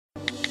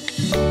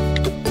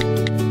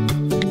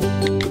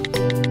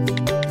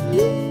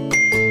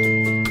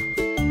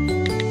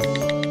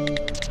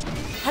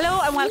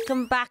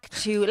Welcome back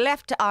to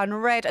Left on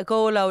Red, a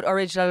GoLoud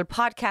original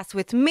podcast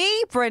with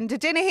me, Brenda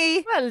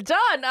Dinnehy. Well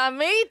done, and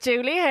me,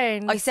 Julie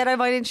Haynes. I said I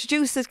might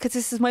introduce it because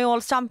this is my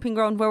old stomping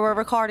ground where we're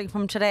recording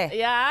from today.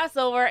 Yeah,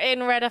 so we're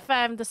in Red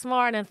FM this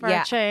morning for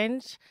a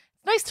change.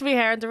 It's nice to be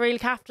here in the real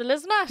capital,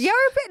 isn't it? You're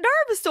a bit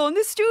nervous though in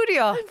this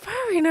studio. I'm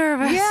very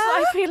nervous. Yeah.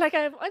 I feel like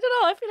I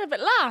feel a bit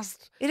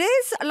lost. It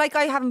is. Like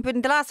I haven't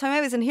been, the last time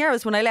I was in here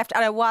was when I left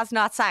and I was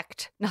not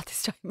sacked. Not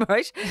this time,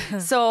 right?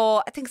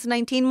 So I think it's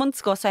 19 months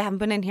ago, so I haven't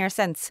been in here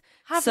since.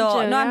 Haven't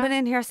so, you? No, I Yeah? haven't been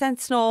in here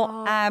since, no.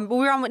 Oh. But we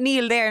were on with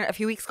Neil there a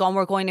few weeks ago and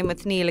we're going in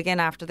with Neil again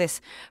after this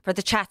for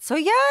the chat. So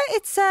yeah,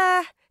 it's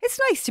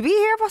nice to be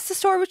here. What's the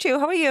story with you?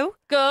 How are you?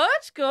 Good.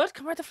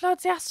 Come were the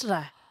floods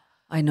yesterday.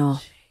 I know.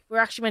 We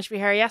were actually meant to be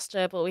here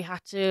yesterday, but we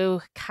had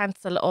to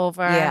cancel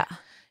over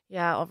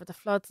over the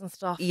floods and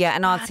stuff. Yeah,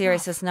 in all Bad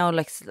seriousness now,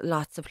 like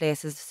lots of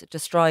places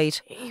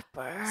destroyed.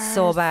 Jeepers.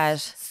 So bad.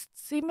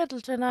 See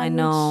Middleton and I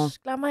know.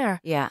 Glanmire.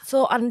 Yeah.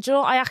 So, and you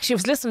know, I actually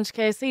was listening to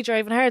KC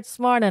driving here this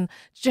morning.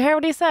 Did you hear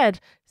what he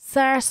said?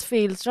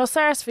 Sarsfields. You know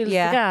Sarsfields?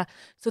 Yeah.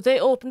 So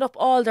they opened up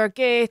all their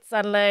gates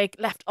and like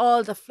left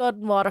all the flood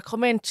water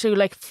come in to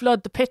like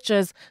flood the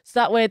pitches. So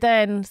that way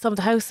then some of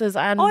the houses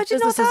and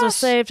businesses were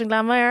saved in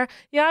Glanmire.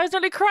 Yeah, I was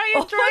nearly crying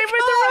driving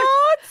the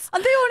roads.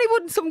 And they only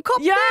wouldn't some cup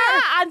Yeah,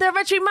 there. and they're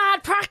actually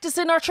mad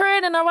practicing or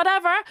training or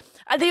whatever.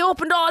 And they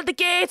opened all the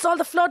gates, all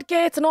the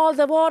floodgates, and all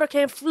the water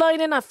came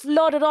flying in and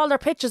flooded all their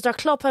pitches, their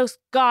clubhouse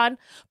gone.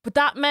 But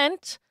that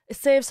meant it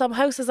saved some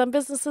houses and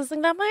businesses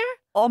in Glanmire.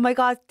 Oh my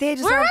God, they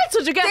deserve. Where else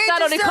would you get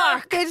that on a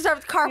Cork? They deserve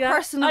the Cork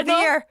Person I of the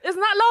know. Year.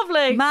 Isn't that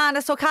lovely? Man,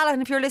 it's so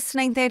Callaghan, if you're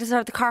listening, they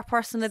deserve the Cork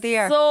Person of the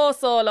Year. So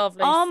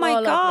lovely. Oh so my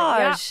lovely.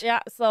 gosh. Yeah.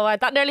 So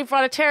that nearly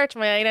brought a tear to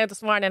my eye now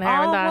this morning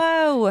hearing that.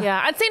 Wow.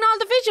 Yeah, and seeing all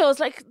the visuals,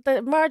 like the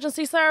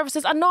emergency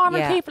services and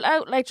normal people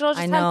out, like just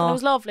I helping. know. It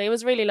was lovely. It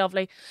was really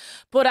lovely.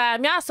 But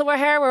so we're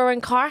here. We're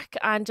in Cork,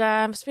 and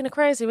it's been a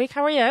crazy week.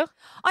 How are you?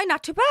 I'm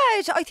not too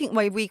bad. I think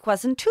my week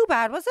wasn't too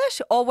bad, was it?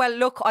 Oh well,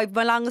 look, I've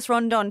my longest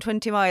run done,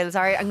 20 miles.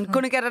 All right, I'm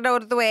going to get it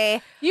out of the way.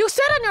 You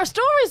said on your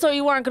stories though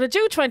you weren't going to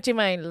do 20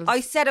 miles. I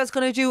said I was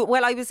going to do,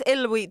 well, I was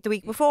ill the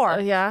week before.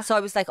 Yeah. So I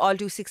was like, I'll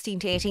do 16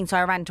 to 18. So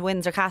I ran to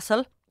Windsor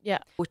Castle. Yeah.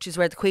 Which is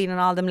where the Queen and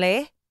all them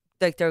lay.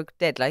 Like they're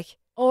dead, like.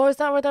 Oh, is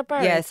that where they're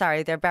buried? Yeah,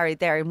 sorry, they're buried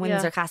there in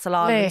Windsor Castle.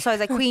 All of them. So I was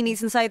like,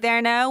 Queenie's inside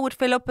there now with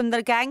Philip and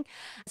the gang.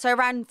 So I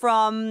ran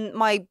from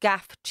my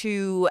gaff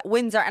to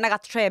Windsor and I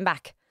got the train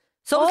back.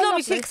 So it was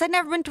lovely too because I'd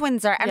never been to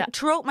Windsor and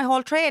throughout my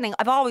whole training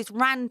I've always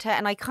ran to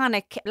an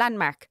iconic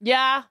landmark.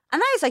 Yeah.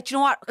 And I was like, do you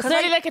know what? It's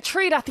nearly like a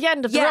treat at the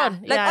end of the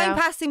run. Like I'm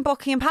passing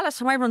Buckingham Palace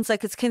for my runs,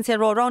 like it's Kinsale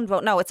Road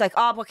roundabout now. It's like,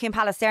 Buckingham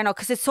Palace there now,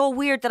 because it's so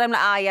weird that I'm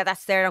like,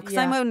 that's there now, because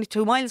I'm only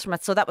 2 miles from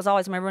it, so that was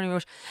always my running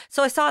route.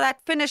 So I saw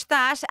that, finished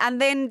that, and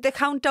then the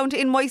countdown to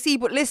NYC.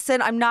 But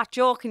listen, I'm not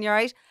joking, you're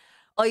right.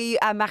 I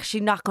am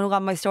actually not going to go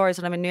on my stories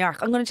when I'm in New York.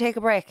 I'm going to take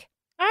a break.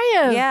 Are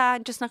you? Yeah,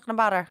 I'm just not going to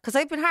bother, because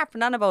I've been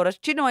harping on about it.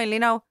 Do you know,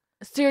 Eileen, now?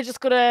 So you're just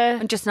gonna...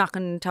 I'm just not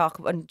going to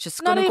talk. I'm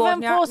just not going to go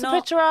even post a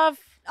picture of...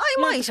 I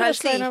might, I'll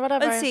see. Or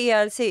whatever.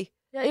 I'll see.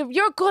 Yeah,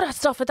 you're good at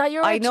stuff like that.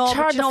 You're I right know, to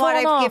turn but you know the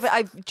what? phone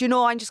off. Do you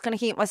know, I'm just going to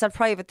keep myself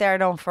private there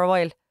now for a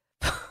while.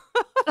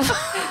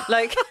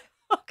 Like,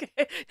 okay,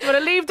 do you want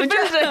to leave the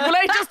building? Will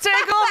I just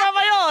take over on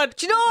my own?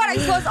 Do you know what? I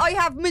suppose I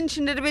have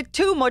mentioned it a bit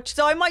too much,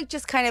 so I might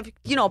just kind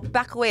of,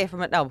 back away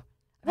from it now.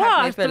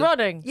 What? The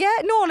running? Yeah,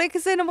 no, like,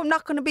 because then I'm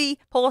not going to be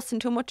posting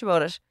too much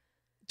about it.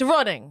 The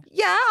running?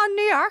 Yeah, on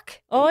New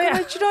York. Oh, yeah.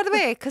 Do you know the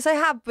way? Because I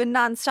have been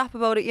non-stop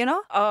about it, you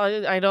know? Oh,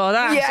 I know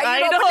that. Yeah,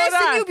 I know but listen,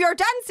 that. you've your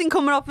dancing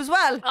coming up as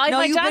well.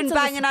 You've been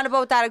banging on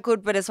about that a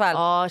good bit as well.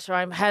 Oh, sure,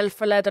 I'm hell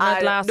for lead on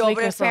it last week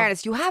but or in so.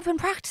 fairness, you have been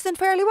practicing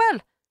fairly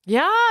well.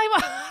 Yeah,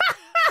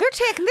 You're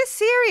taking this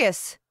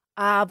serious.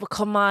 but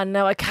come on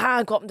now, I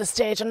can't go up on the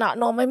stage and not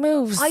know my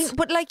moves.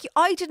 But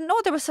I didn't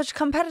know there was such a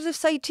competitive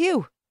side to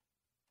you.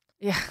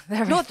 Yeah,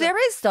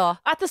 there is though.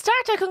 At the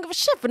start I couldn't give a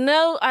shit, but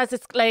now as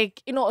it's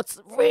like,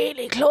 it's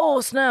really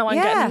close now,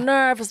 I'm getting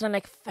nervous and I'm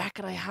like, fuck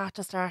it, I have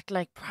to start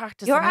like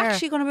practicing. You're here.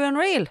 actually going to be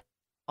unreal.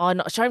 Oh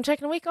no, sure, I'm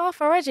taking a week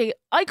off already.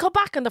 I come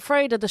back on the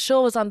Friday, the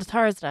show is on the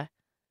Thursday.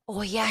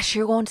 Oh yes,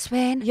 you're going to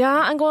Spain. Yeah,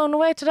 I'm going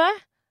away today.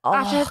 Oh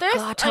After this,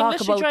 God, I'm talk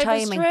literally about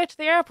driving timing. straight to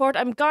the airport.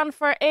 I'm gone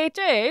for 8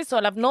 days, so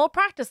I'll have no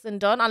practicing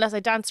done unless I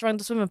dance around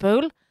the swimming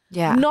pool.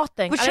 Yeah.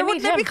 Nothing. But And sure, I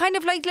wouldn't need there be him. kind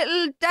of like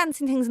little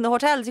dancing things in the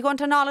hotels? You go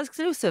into an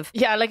all-exclusive.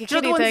 Yeah, like a Do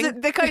you know kiddie the ones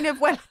thing. the kind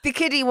of, the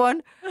kiddie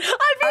one. I'll be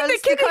Else the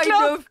kiddie kind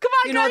club. of, Come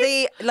on, you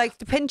guys. know,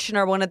 the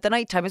pensioner one at the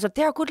night time.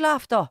 They're a good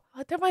laugh though.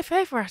 Oh, they're my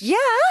favourite. Yeah.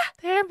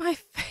 They're my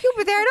favourite. You'll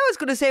be there now, I was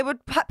going to say,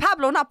 but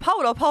Pablo, not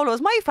Paolo. Paolo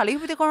is my fella.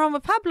 You'll be going around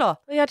with Pablo.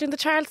 Yeah, doing the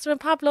Charleston and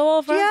Pablo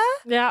over.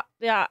 Yeah?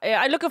 Yeah.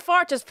 I'm looking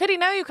forward to it. It's pity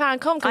now you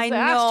can't come because I they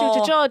asked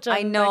you to judge. I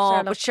and, know,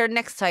 like, but sure,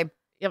 next time.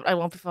 Yeah, I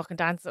won't be fucking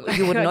dancing.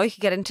 You wouldn't know. You could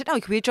get into it now.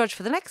 You could be a judge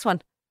for the next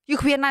one. You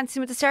could be at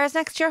Nancy with the Stars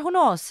next year. Who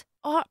knows?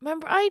 Oh,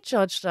 remember I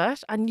judged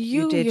it, and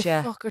you did,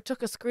 yeah. fucker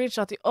took a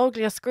screenshot, the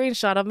ugliest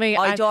screenshot of me.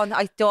 I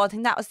don't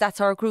think that's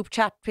our group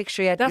chat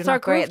picture yet. That's our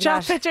group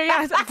chat picture,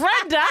 yes.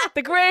 Brenda,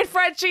 the great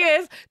friend she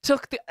is,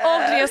 took the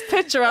ugliest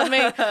picture of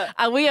me.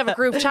 And we have a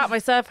group chat,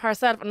 myself,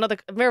 herself, another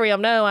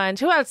Miriam now, and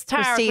who else?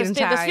 Tara, Christine.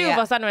 There's a few of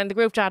us anyway in the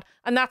group chat,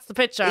 and that's the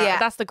picture. Yeah.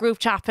 That's the group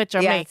chat picture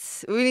of me.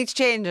 We need to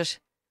change it.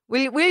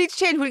 We'll need to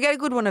change. We'll get a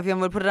good one of you and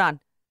we'll put it on.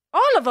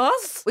 All of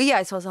us? Well, yeah,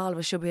 I suppose all of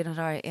us should be in it,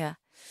 all right, yeah.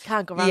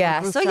 Can't go wrong.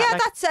 Yeah, with so group chat, yeah,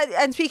 that's it.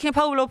 And speaking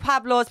of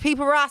Pablo's,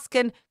 people were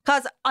asking,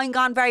 because I'm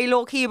gone very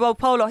low key about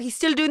Polo. He's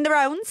still doing the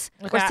rounds.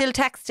 Okay. We're still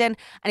texting,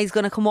 and he's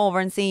going to come over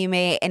and see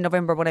me in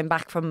November when I'm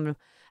back from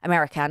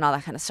America and all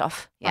that kind of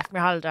stuff. Yeah. Back from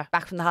your holiday.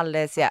 Back from the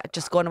holidays, yeah.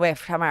 Just going away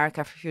from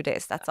America for a few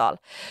days, that's all.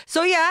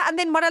 So yeah, and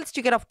then what else did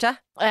you get up to?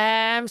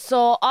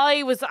 So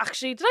I was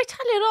actually, did I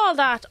tell you all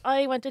that?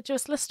 I went to a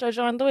solicitor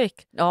during the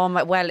week. Oh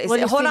my,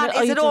 hold on,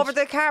 is it over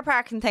the car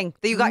parking thing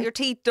that you got your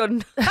teeth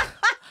done?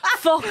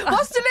 Fuck.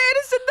 What's the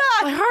latest in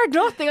that? I heard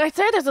nothing. I'd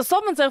say there's a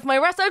summons out for my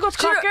arrest. I'll go to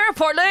Cork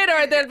Airport later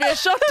and there'll be a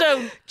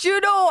shutdown. Do you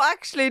know,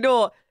 actually,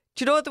 no.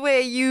 Do you know the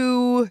way do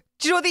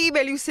you know the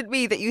email you sent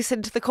me that you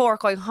sent to the court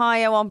going,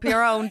 hi, I won't be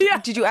around? Yeah.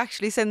 Did you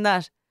actually send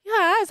that?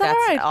 Yeah, is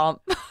that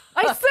all right?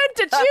 I sent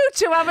it to you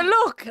to have a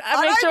look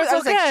and make sure it's okay. I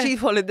was like, she's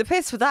pulling the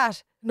piss with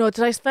that. No,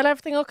 did I spell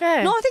everything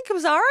okay? No, I think it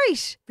was all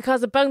right.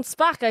 Because it bounced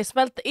back. I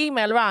spelled the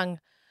email wrong.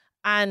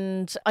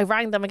 And I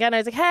rang them again. I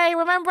was like, hey,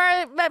 remember me?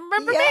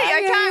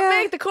 I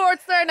can't make the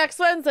courts there next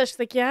Wednesday. She's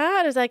like, yeah.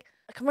 And I was like,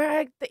 come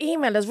here, the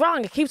email is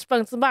wrong. It keeps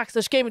bouncing back.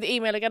 So she gave me the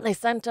email again. I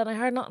sent it and I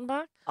heard nothing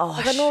back. Oh,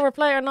 I got no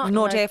reply or nothing.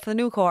 No day for the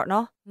new court,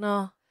 no?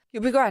 No.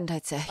 You'll be grand,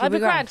 I'd say. I'll be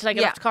grand till I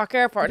get up to Cork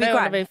Airport now.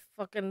 It'll be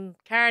fucking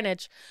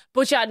carnage.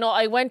 But yeah, no,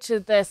 I went to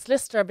the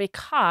solicitor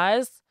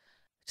because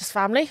just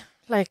family.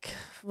 Like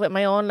with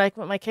my own, like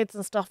with my kids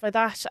and stuff like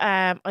that.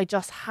 I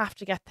just have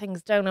to get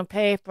things down on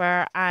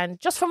paper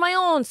and just for my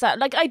own set.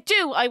 Like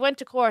I went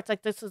to court,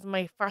 like this is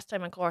my first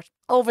time in court.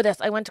 Over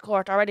this, I went to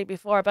court already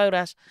before about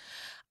it.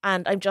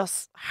 And I'm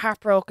just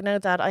heartbroken now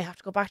that I have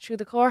to go back through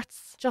the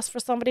courts just for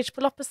somebody to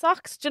pull up his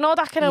socks. Do you know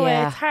that kind of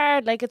way? It's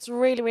hard. Like it's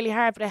really, really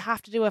hard, but I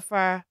have to do it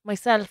for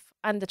myself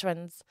and the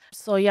twins.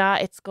 So yeah,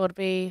 it's going to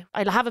be,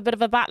 I'll have a bit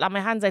of a battle on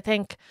my hands, I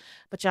think.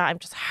 But yeah, I'm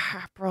just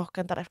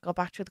heartbroken that I have to go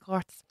back through the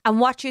courts.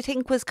 And what do you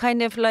think was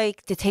kind of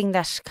like the thing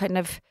that kind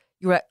of,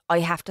 I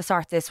have to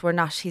sort this,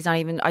 he's not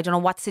even, I don't know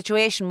what the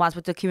situation was,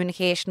 but the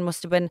communication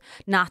must have been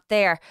not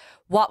there.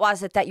 What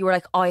was it that you were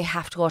like, I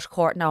have to go to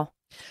court now?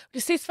 You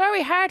see, it's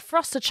very hard for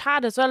us to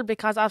chat as well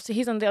because obviously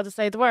he's on the other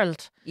side of the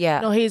world. Yeah.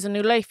 You know, he's a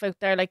new life out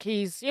there. Like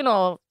he's, you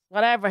know,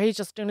 whatever, he's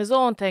just doing his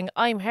own thing.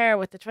 I'm here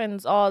with the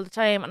twins all the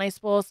time. And I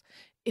suppose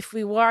if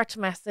we were to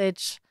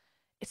message,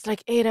 it's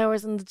like 8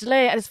 hours in the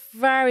delay. And it's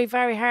very,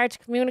 very hard to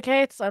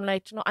communicate. So I'm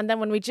like, you know, and then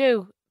when we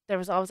do, there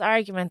was always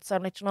arguments. So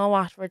I'm like, you know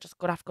what, we're just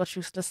going to have to go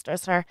through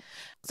solicitors here.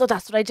 So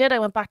that's what I did. I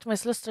went back to my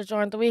solicitor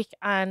during the week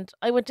and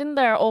I went in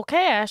there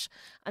okay-ish.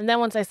 And then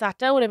once I sat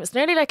down with him, it's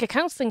nearly like a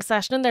counselling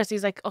session in there. So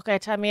he's like, okay,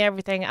 tell me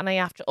everything. And I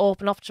have to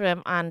open up to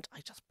him. And I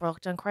just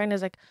broke down crying. I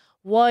was like,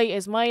 why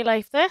is my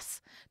life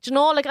this? Do you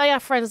know, like I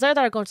have friends there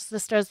that are going to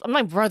solicitors, and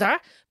my brother,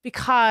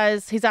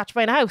 because he's after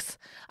buying a house.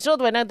 Do you know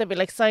the way now they'd be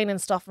like signing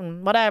stuff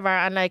and whatever.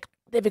 And like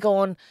they'd be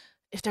going,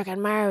 if they're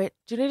getting married,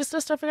 do you need a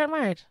solicitor if you're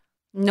getting married?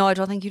 No, I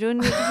don't think you do.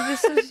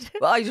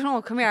 Well, I don't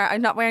know. Come here.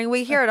 I'm not wearing a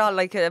wig here at all,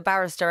 like a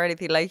barrister or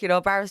anything, like, you know,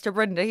 barrister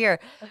Brenda here.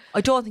 I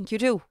don't think you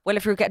do. Well,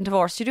 if you're getting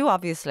divorced, you do,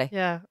 obviously.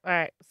 Yeah, all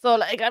right. So,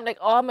 like, I'm like,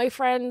 all my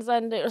friends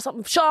and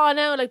something, Sean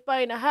now, like,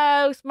 buying a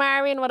house,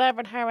 marrying, whatever,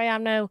 and here I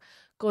am now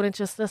going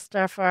into a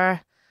solicitor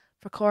for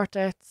court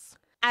dates.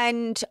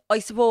 And I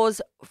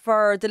suppose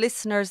for the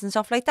listeners and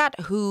stuff like that,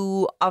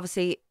 who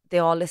obviously they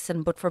all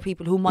listen, but for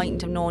people who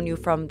mightn't have known you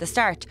from the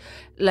start,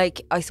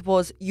 like I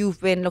suppose you've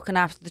been looking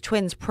after the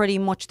twins pretty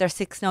much, they're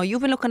 6 now,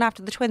 you've been looking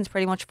after the twins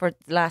pretty much for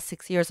the last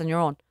 6 years on your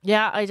own.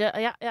 Yeah, I did.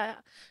 Yeah.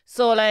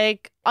 So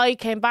like I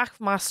came back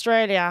from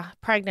Australia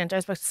pregnant. I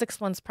was about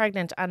 6 months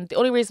pregnant, and the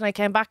only reason I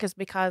came back is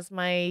because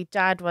my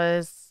dad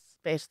was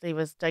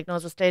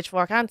diagnosed with stage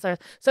 4 cancer.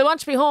 So I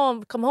wanted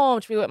to come home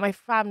to be with my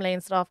family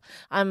and stuff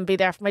and be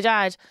there for my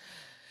dad.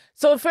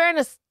 So in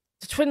fairness,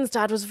 the twins'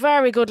 dad was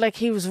very good. Like,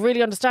 he was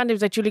really understanding. He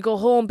was like, Julie, go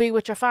home, be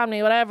with your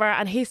family, whatever.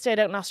 And he stayed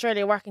out in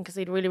Australia working because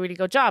he had a really, really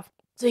good job.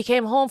 So he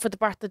came home for the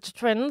birth of the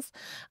twins.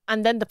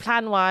 And then the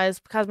plan was,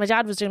 because my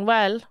dad was doing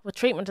well with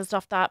treatment and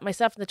stuff, that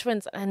myself and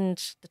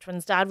the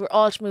twins' dad were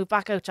all to move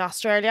back out to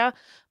Australia.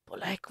 But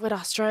like with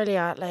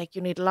Australia, like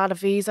you need a lot of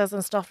visas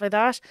and stuff like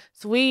that.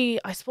 So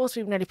I suppose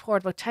we've nearly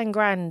poured about 10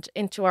 grand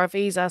into our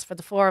visas for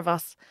the 4 of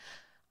us.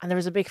 And there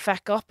was a big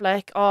feck up,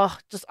 like, I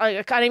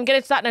can't even get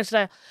into that now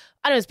today.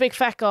 And it was a big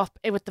feck up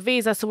with the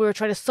visa. So we were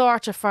trying to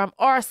sort it from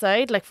our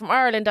side, like from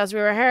Ireland as we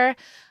were here.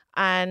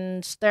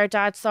 And their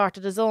dad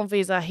sorted his own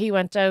visa. He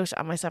went out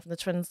and myself and the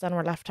twins then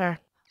were left here.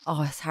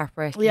 Oh, it's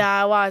heartbreaking.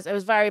 Yeah, it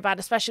was very bad,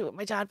 especially with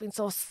my dad being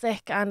so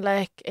sick, and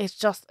like it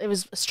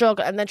was a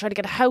struggle. And then trying to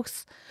get a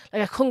house,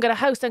 like I couldn't get a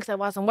house then because I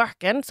wasn't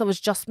working, so it was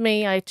just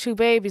me. I had 2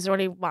 babies, they're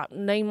only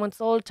 9 months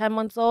old, 10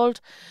 months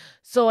old,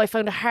 so I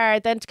found it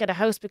hard then to get a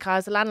house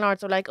because the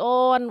landlords were like,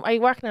 oh, and are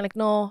you working? I'm like,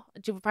 no.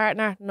 Do you have a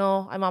partner?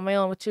 No, I'm on my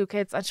own with 2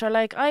 kids. And sure,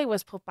 like I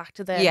was put back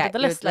to the end of the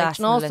list, like,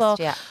 you know, so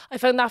I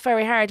found that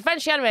very hard.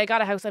 Eventually anyway I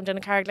got a house. I'm doing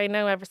a Carrick Lane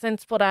now ever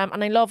since, but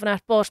and I'm loving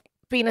it, but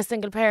being a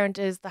single parent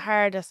is the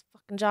hardest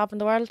fucking job in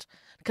the world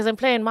because I'm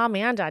playing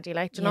mommy and daddy,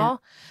 like, you know.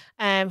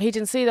 He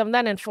didn't see them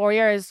then in 4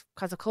 years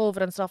because of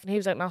COVID and stuff, and he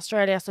was out in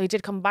Australia, so he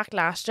did come back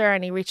last year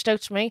and he reached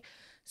out to me.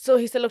 So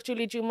he said, look,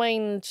 Julie, do you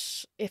mind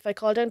if I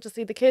call down to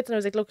see the kids? And I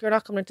was like, look, you're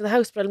not coming into the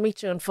house, but I'll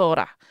meet you in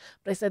Fora.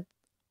 But I said,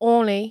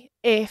 only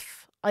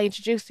if I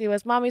introduce you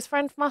as mommy's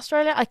friend from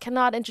Australia. I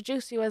cannot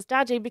introduce you as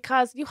daddy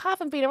because you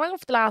haven't been around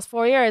for the last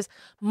 4 years.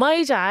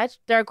 My dad,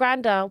 their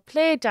granddad,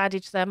 played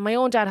daddy to them. My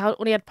own dad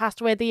only had passed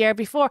away the year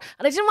before,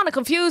 and I didn't want to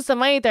confuse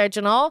them either,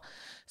 you know.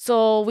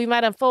 So we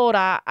met in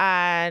Fora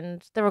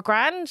and they were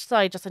grand, so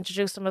I just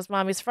introduced them as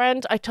mommy's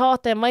friend. I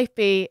thought there might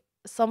be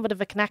somewhat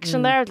of a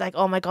connection there, like,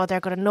 oh my God, they're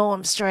going to know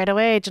him straight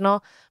away, you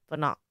know, but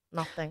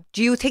nothing.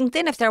 Do you think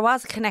then if there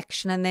was a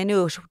connection and they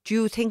knew it, do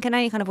you think in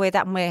any kind of way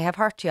that may have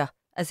hurt you?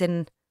 As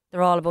in,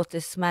 they're all about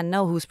this man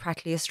now who's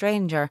practically a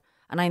stranger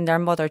and I'm their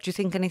mother. Do you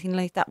think anything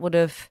like that would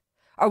have,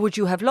 or would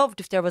you have loved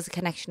if there was a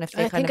connection? If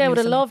they I think I would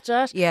have loved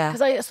it. Yeah.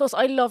 Because I suppose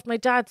I loved my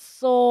dad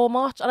so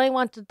much and I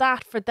wanted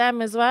that for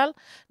them as well.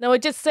 Now I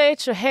did say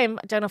to him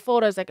down a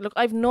photo, I was like, look,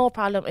 I've no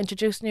problem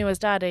introducing you as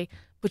daddy,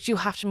 but you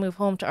have to move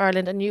home to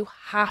Ireland and you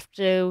have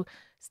to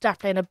start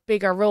playing a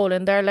bigger role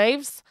in their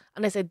lives.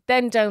 And I said,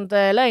 then down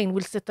the line,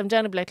 we'll sit them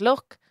down and be like,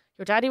 look,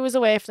 your daddy was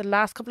away for the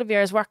last couple of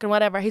years working,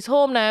 whatever. He's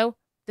home now.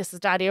 This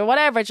is daddy or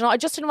whatever, you know. I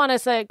just didn't want to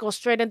say go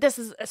straight in. This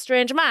is a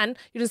strange man.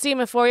 You didn't see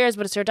him in 4 years,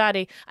 but it's your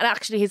daddy. And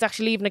actually, he's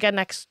actually leaving again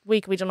next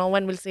week. We don't know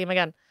when we'll see him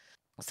again.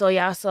 So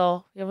yeah,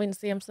 we didn't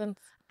see him since.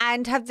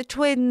 And have the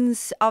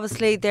twins,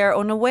 obviously they're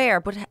unaware,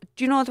 but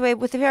do you know the way,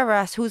 with if you ever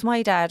asked who's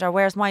my dad or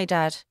where's my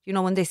dad, you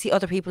know, when they see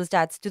other people's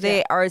dads, do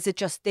they, or is it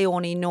just they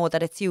only know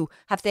that it's you?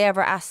 Have they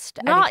ever asked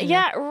Not anything?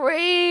 yet,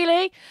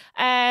 really.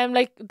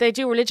 Like they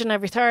do religion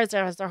every Thursday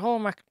as their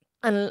homework,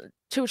 and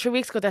 2 or 3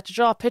 weeks ago they had to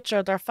draw a picture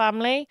of their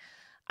family.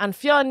 And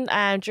Fionn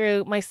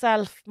drew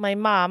myself, my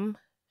mum,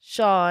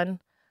 Sean,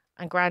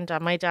 and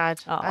Granda, my dad,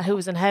 who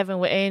was in heaven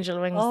with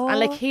angel wings. And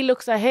like he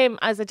looks at him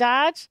as a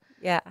dad.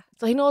 Yeah.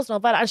 So he knows no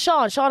better. And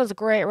Sean is a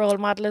great role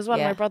model as well,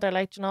 my brother,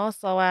 like, you know.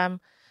 So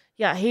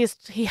yeah,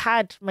 he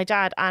had my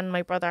dad and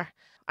my brother.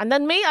 And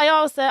then me, I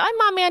always say, I'm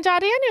mommy and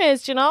daddy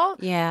anyways, you know.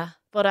 Yeah.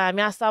 But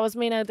yes, that was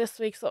me now this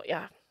week. So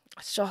yeah,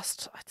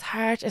 it's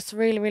hard. It's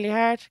really, really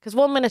hard. Because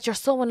 1 minute you're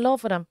so in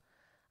love with him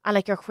and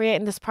like you're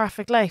creating this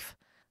perfect life.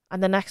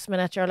 And the next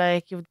minute you're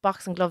like, you've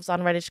boxing gloves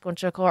on, ready to go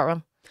into a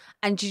courtroom.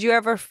 And did you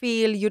ever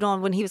feel, you know,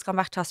 when he was gone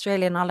back to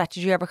Australia and all that,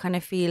 did you ever kind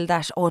of feel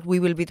that, oh, we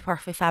will be the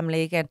perfect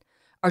family again?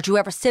 Or do you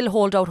ever still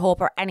hold out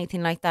hope or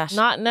anything like that?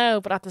 Not now,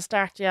 but at the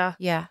start, yeah.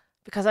 Yeah.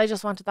 Because I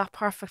just wanted that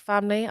perfect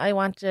family. I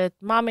wanted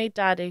mommy,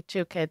 daddy,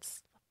 2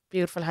 kids,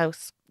 beautiful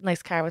house,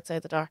 nice car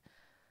outside the door.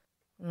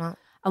 No.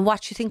 And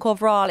what do you think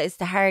overall is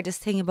the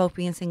hardest thing about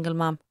being single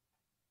mom?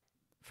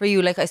 For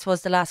you, like, I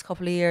suppose the last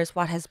couple of years,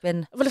 what has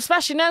been? Well,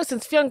 especially now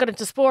since Fionn got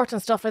into sport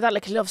and stuff like that,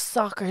 like he loves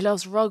soccer, he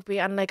loves rugby,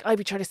 and like I'd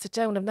be trying to sit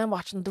down and then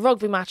watching the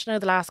rugby match now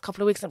the last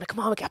couple of weeks, and I'm like, come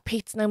on, we get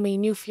pizza now, me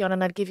and you, Fionn,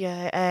 and I'd give you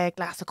a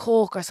glass of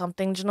Coke or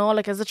something, you know,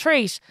 like as a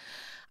treat.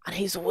 And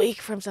he's weak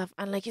for himself,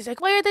 and like he's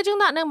like, why are they doing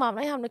that now, Mum?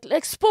 I'm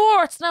like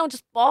sports now,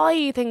 just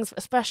buy things,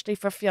 especially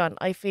for Fionn.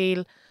 I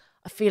feel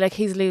like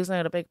he's losing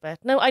out a big bit.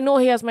 Now I know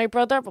he has my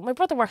brother, but my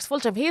brother works full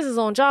time. He has his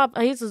own job,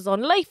 he has his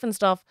own life and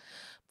stuff.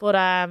 But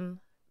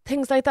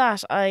things like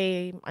that,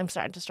 I'm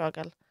starting to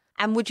struggle.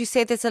 And would you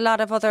say there's a lot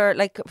of other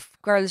like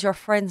girls you're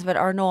friends with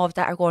or know of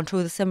that are going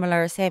through the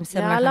similar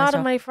Yeah, a lot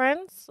of my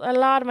friends.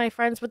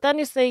 But then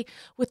you see,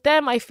 with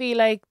them, I feel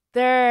like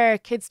their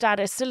kid's dad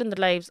is still in their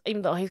lives,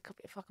 even though he could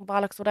be fucking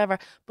bollocks, whatever.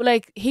 But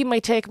like, he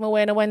might take him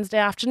away on a Wednesday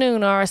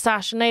afternoon or a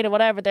Saturday night or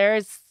whatever.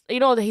 There's, you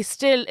know, that he's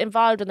still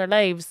involved in their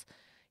lives,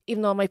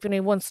 even though it might be only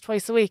once,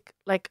 twice a week.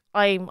 Like,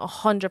 I'm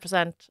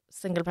 100%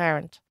 single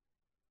parent.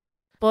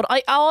 But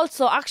I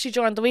also actually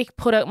during the week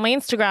put out my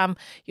Instagram,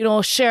 you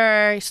know,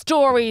 share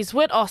stories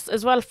with us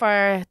as well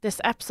for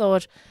this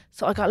episode.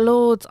 So I got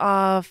loads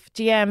of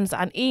DMs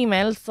and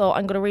emails. So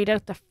I'm going to read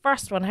out the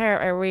first one here.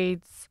 It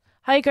reads,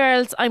 "Hi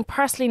girls, I'm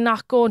personally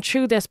not going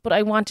through this, but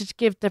I wanted to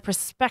give the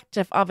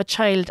perspective of a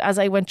child as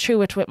I went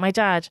through it with my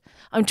dad.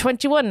 I'm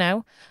 21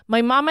 now.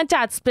 My mum and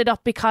dad split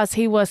up because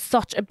he was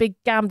such a big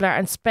gambler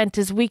and spent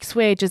his week's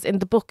wages in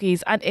the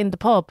bookies and in the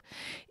pub.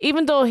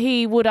 Even though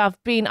he would have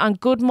been on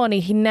good money,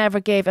 he never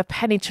gave a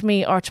penny to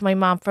me or to my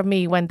mum for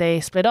me when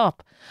they split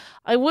up.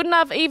 I wouldn't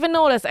have even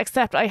noticed,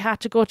 except I had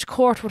to go to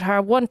court with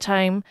her one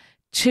time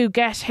to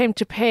get him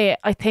to pay,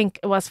 I think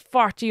it was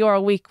 €40 a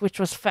week, which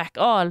was feck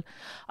all.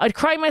 I'd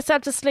cry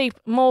myself to sleep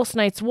most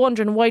nights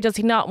wondering why does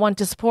he not want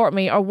to support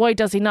me or why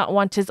does he not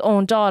want his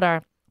own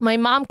daughter. My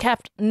mom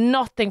kept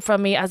nothing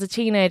from me as a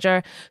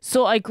teenager,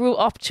 so I grew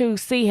up to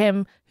see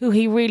him who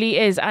he really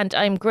is, and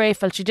I'm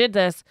grateful she did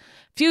this.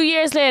 A few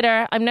years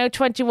later, I'm now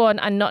 21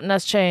 and nothing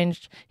has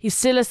changed. He's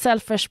still a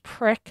selfish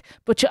prick,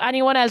 but to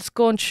anyone else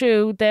going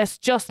through this,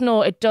 just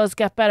know it does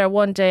get better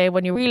one day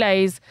when you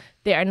realise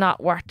they are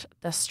not worth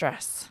the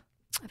stress.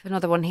 I have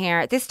another one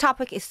here. This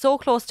topic is so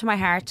close to my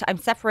heart. I'm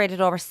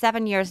separated over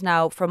 7 years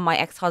now from my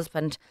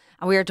ex-husband,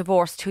 and we are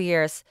divorced 2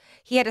 years.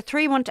 He had a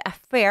 3-month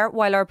affair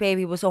while our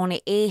baby was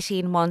only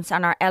 18 months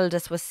and our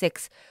eldest was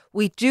 6.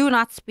 We do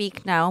not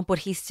speak now, but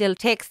he still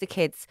takes the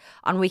kids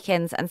on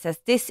weekends and says,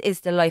 this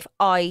is the life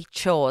I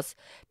chose.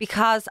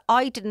 Because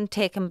I didn't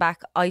take him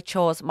back, I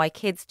chose my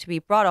kids to be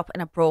brought up in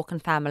a broken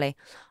family.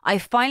 I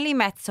finally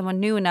met someone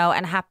new now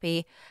and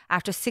happy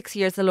after 6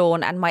 years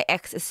alone, and my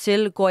ex is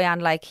still going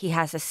on like he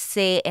has a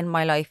say in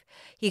my life.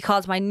 He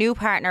calls my new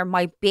partner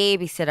my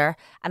babysitter,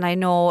 and I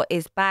know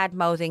is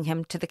bad-mouthing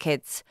him to the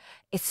kids.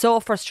 It's so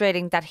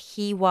frustrating that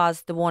he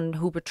was the one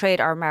who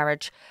betrayed our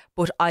marriage,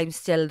 but I'm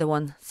still the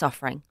one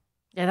suffering.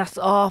 Yeah, that's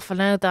awful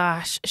now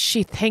that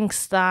she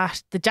thinks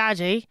that the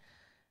daddy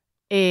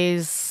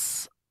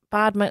is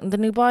bad-mouthing the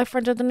new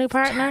boyfriend or the new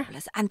partner.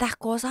 Terrible. And that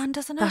goes on,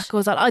 doesn't it? That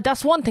goes on.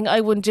 That's one thing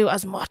I wouldn't do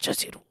as much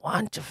as you'd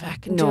want to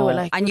fucking do it.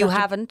 Like, and you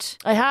haven't?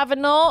 I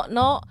haven't,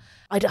 no.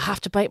 I'd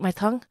have to bite my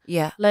tongue.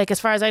 Yeah. Like, as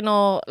far as I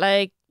know,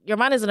 like, your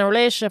man is in a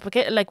relationship,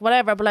 okay, like,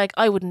 whatever, but, like,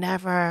 I would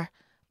never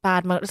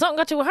bad-mouth. It's nothing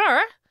got to do with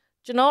her.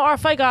 Do you know, or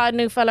if I got a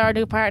new fella or a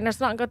new partner, it's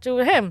nothing got to do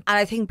with him. And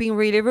I think being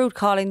really rude,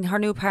 calling her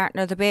new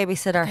partner the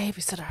babysitter.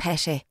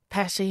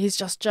 Petty. He's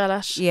just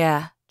jealous.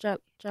 Yeah.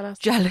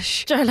 Jealous.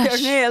 Your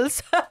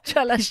nails.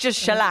 Jealous. He's just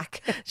shellac.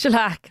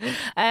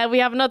 We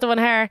have another one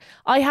here.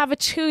 I have a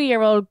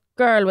 2-year-old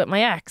girl with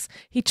my ex.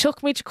 He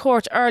took me to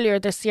court earlier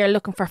this year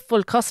looking for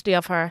full custody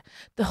of her.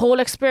 The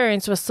whole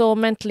experience was so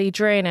mentally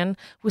draining,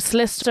 with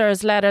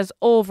solicitors' letters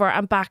over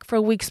and back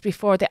for weeks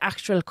before the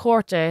actual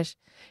court date.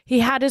 He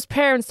had his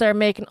parents there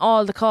making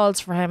all the calls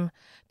for him.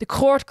 The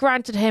court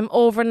granted him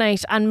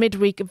overnight and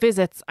midweek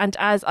visits, and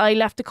as I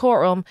left the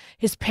courtroom,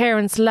 his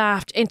parents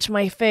laughed into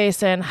my face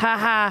saying, "Ha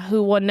ha,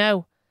 who won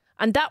now?"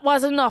 And that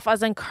wasn't enough,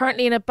 as I'm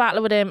currently in a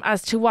battle with him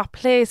as to what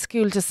play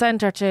school to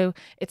send her to.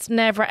 It's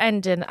never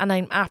ending and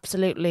I'm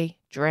absolutely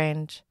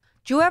drained.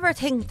 Do you ever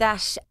think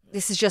that,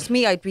 this is just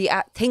me, I'd be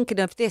thinking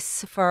of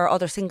this for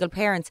other single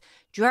parents,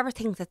 do you ever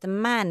think that the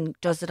man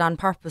does it on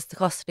purpose, the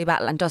custody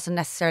battle, and doesn't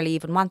necessarily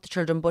even want the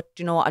children, but,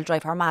 you know, I'll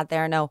drive her mad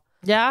there now?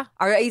 Yeah.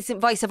 Or is it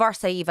vice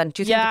versa even?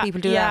 Do you think that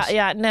people do that?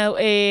 Yeah. No,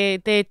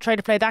 they tried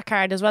to play that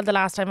card as well the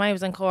last time I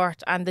was in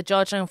court, and the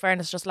judge, in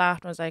fairness, just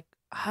laughed and was like,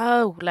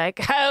 how?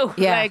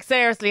 Yeah. Like,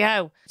 seriously,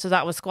 how? So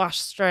that was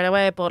squashed straight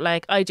away, but,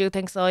 like, I do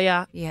think so,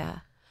 yeah. Yeah.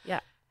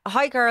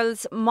 Hi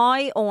girls,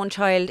 my own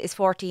child is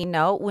 14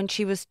 now. When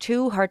she was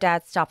 2, her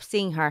dad stopped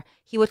seeing her.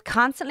 He would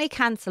constantly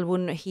cancel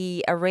when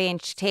he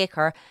arranged to take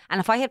her,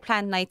 and if I had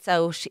planned nights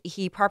out,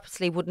 he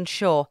purposely wouldn't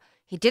show.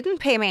 He didn't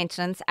pay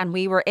maintenance and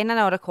we were in and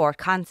out of court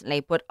constantly,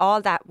 but all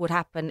that would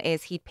happen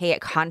is he'd pay a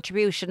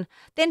contribution,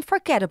 then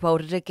forget about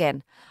it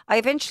again. I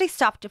eventually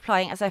stopped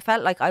applying as I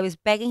felt like I was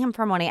begging him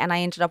for money, and I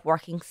ended up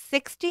working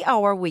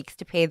 60-hour weeks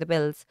to pay the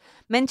bills.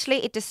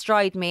 Mentally, it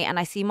destroyed me, and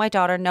I see my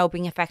daughter now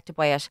being affected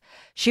by it.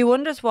 She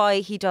wonders why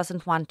he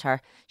doesn't want her.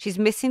 She's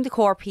missing the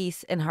core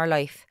piece in her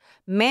life.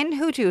 Men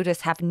who do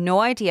this have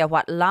no idea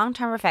what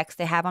long-term effects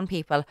they have on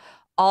people,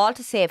 all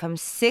to save him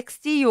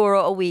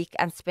 €60 a week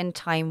and spend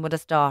time with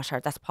his daughter.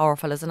 That's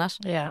powerful, isn't it?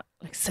 Yeah,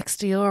 like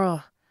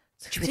 €60.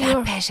 Should be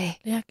that petty.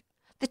 Yeah.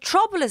 The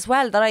trouble as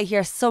well that I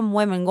hear some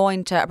women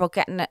going to about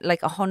getting it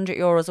like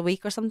 €100 a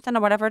week or something,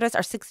 or whatever it is,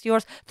 or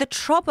 €60. The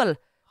trouble.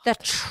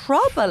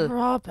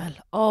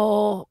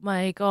 Oh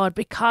my God.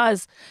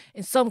 Because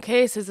in some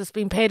cases it's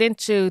been paid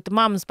into the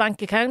mum's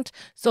bank account.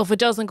 So if it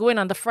doesn't go in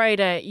on the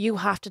Friday, you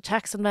have to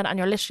text them then, and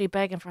you're literally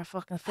begging for a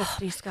fucking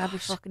 50 scabby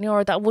fucking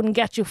euro. That wouldn't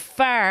get you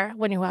far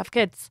when you have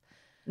kids.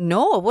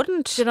 No, it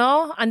wouldn't. You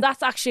know? And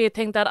that's actually a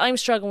thing that I'm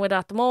struggling with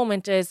at the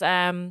moment is,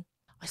 I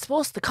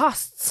suppose, the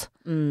costs.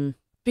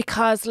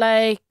 Because,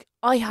 like,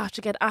 I have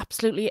to get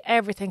absolutely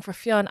everything for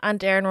Fionn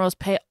and Erin Rose,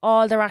 pay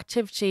all their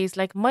activities.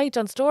 Like, my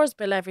John Stores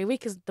bill every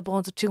week is the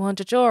bones of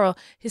 €200.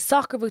 His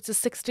soccer boots is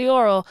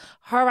 €60.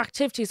 Her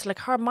activities, like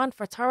her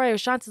Montfort's, her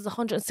Irish dance is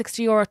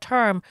 €160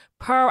 term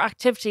per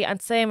activity,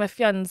 and same with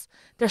Fionn's.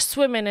 Their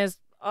swimming is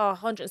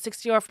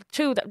 €160 for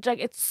 2. Like,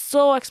 it's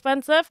so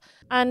expensive.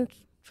 And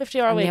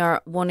 €50 a week.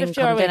 You're one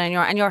income then,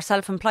 and you're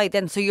self-employed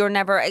then, so you're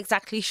never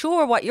exactly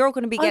sure what you're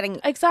going to be getting.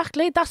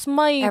 Exactly. That's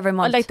my every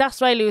month. Like, that's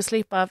why I lose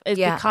sleep of is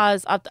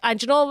because of,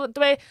 and you know the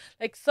way,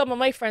 like, some of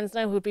my friends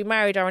now who'd be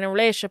married or in a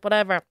relationship,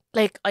 whatever.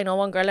 Like, I know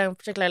one girl in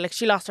particular, like,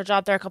 she lost her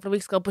job there a couple of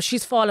weeks ago, but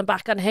she's fallen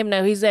back on him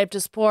now. He's able to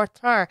support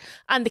her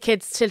and the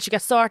kids till she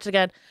gets sorted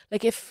again.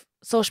 Like, if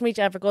social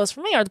media ever goes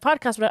for me or the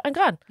podcast, I'm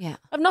gone. Yeah.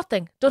 I've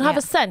nothing. Don't have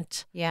a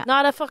cent. Yeah.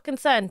 Not a fucking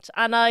cent.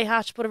 And I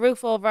have to put a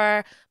roof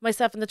over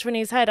myself and the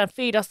Twinnies' head and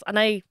feed us, and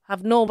I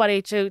have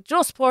nobody to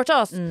just support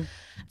us.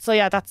 So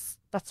yeah, that's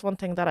that's one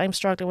thing that I'm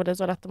struggling with as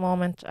well at the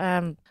moment.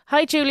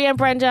 Hi, Julie and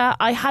Brenda.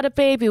 I had a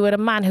baby with a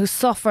man who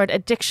suffered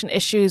addiction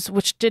issues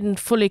which didn't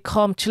fully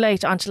come to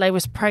light until I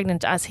was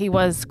pregnant, as he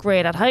was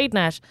great at hiding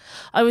it.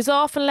 I was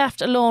often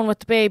left alone with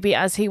the baby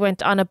as he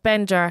went on a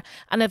bender,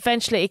 and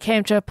eventually it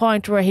came to a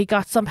point where he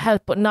got some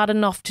help but not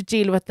enough to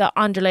deal with the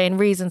underlying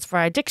reasons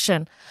for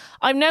addiction.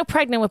 I'm now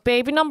pregnant with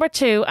baby number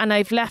 2, and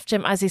I've left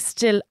him as he's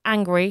still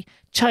angry,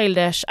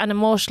 childish and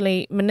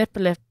emotionally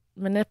manipulative.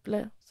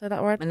 Say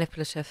that word?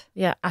 Manipulative.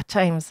 Yeah, at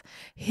times.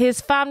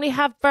 His family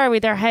have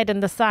buried their head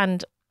in the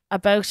sand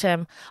about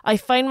him. I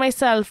find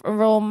myself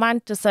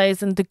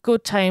romanticising the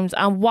good times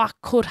and what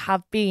could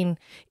have been,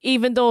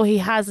 even though he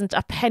hasn't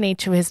a penny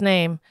to his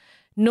name.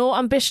 No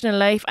ambition in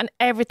life, and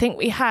everything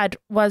we had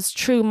was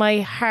through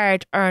my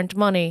hard-earned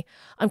money.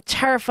 I'm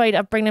terrified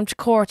of bringing him to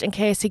court in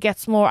case he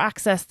gets more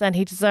access than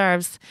he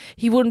deserves.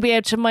 He wouldn't be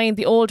able to mind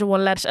the older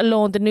one, let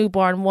alone the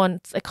newborn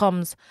once it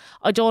comes.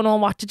 I don't know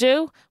what to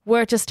do,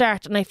 where to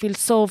start, and I feel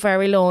so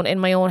very alone in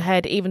my own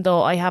head, even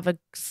though I have a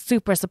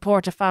super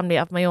supportive family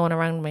of my own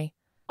around me.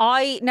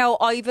 I've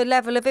a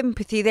level of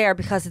empathy there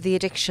because of the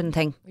addiction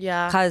thing.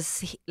 Yeah.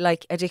 Because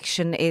like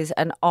addiction is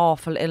an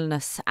awful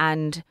illness,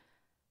 and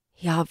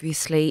he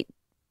obviously,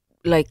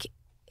 like,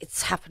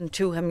 it's happened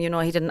to him, you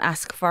know, he didn't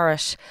ask for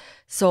it.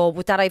 So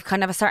with that, I've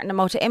kind of a certain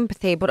amount of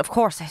empathy, but of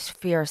course I have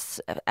fierce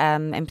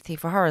empathy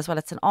for her as well.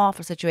 It's an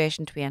awful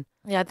situation to be in.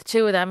 Yeah, the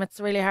two of them, it's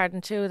really hard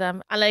on two of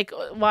them. And like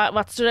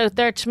what stood out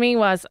there to me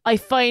was I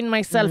find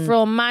myself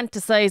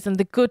romanticising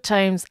the good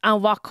times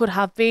and what could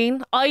have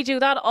been. I do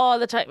that all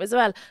the time as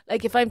well.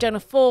 Like if I'm down a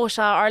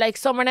photo or like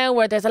somewhere now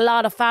where there's a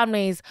lot of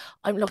families,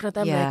 I'm looking at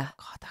them like, oh,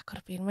 God, that could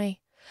have been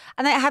me.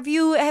 And then have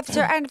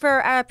there ever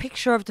a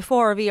picture of the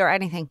 4 of you or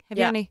anything? Have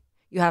you any?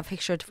 You have a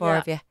picture of the 4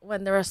 of you?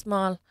 When they were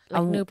small,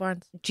 like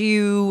newborns. Do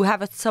you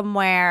have it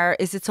somewhere?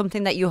 Is it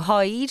something that you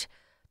hide,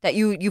 that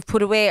you've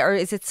put away, or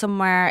is it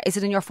somewhere, is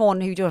it in your phone,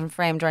 you do it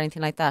framed or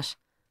anything like that?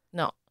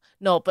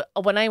 No, but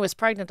when I was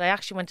pregnant, I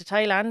actually went to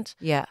Thailand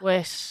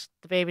with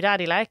the baby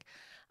daddy, like.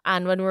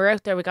 And when we were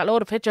out there, we got a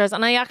load of pictures,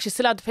 and I actually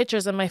still have the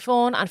pictures on my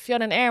phone. And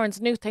Fiona and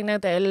Aaron's new thing now,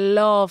 they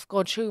love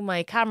going through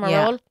my camera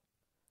roll.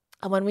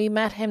 And when we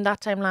met him that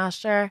time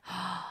last year,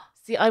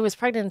 see, I was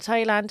pregnant in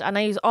Thailand, and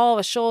I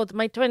always showed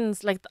my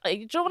twins, like, do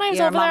you know when I was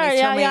over there?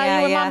 You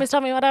and mommy's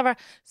tummy, whatever.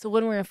 So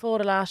when we were in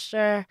photo last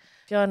year,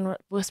 John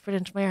whispered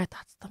into my ear,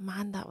 that's the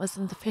man that was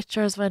in the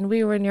pictures when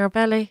we were in your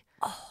belly.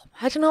 Oh,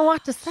 I don't know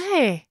what to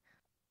say.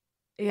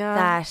 Yeah.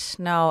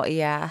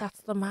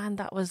 That's the man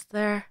that was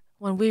there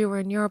when we were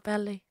in your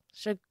belly.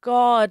 Should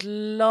God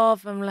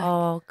love him. Like.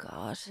 Oh,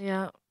 God.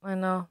 Yeah, I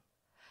know.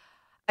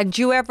 And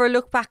do you ever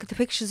look back at the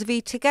pictures of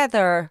you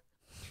together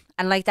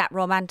and like that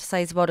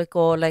romanticise about it,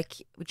 go like,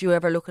 would you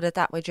ever look at it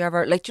that way? Do you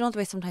ever, like, do you know the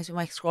way sometimes we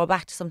might scroll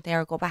back to something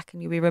or go back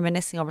and you'll be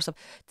reminiscing over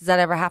something? Does that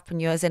ever happen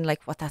to you, as in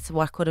like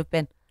what could have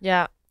been?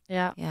 Yeah.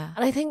 And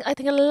I think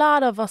a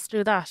lot of us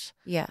do that.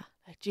 Yeah.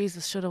 Like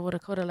Jesus shoulda, woulda,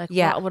 coulda. Like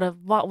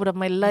what would have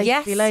my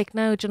life be like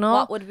now? Do you know?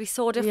 What would be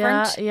so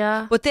different?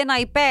 Yeah. But then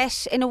I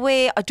bet, in a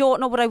way, I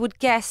don't know, but I would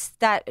guess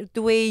that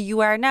the way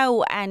you are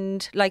now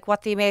and like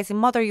what the amazing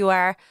mother you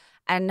are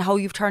and how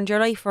you've turned your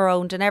life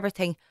around and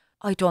everything,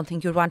 I don't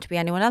think you'd want to be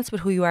anyone else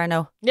but who you are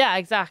now. Yeah,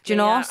 exactly. Do you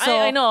know? Yeah. So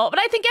I know, but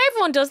I think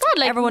everyone does that.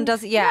 Like everyone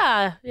does it.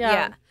 Yeah.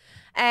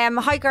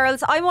 Hi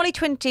girls, I'm only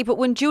 20, but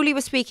when Julie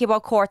was speaking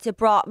about courts, it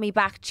brought me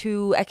back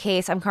to a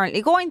case I'm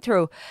currently going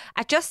through.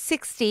 At just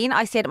 16,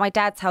 I stayed at my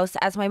dad's house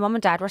as my mum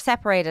and dad were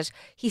separated.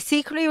 He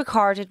secretly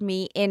recorded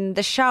me in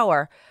the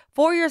shower.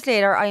 4 years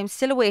later, I am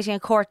still awaiting a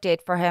court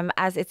date for him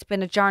as it's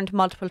been adjourned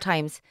multiple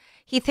times.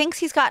 He thinks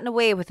he's gotten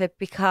away with it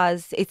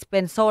because it's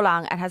been so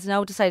long and has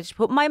now decided to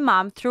put my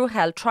mum through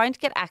hell trying to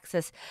get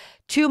access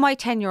to my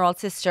 10-year-old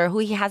sister who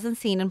he hasn't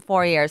seen in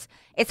 4 years.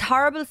 It's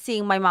horrible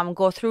seeing my mum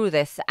go through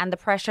this and the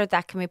pressure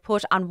that can be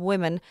put on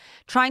women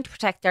trying to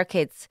protect their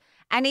kids.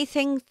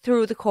 Anything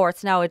through the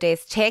courts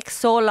nowadays takes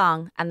so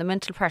long and the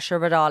mental pressure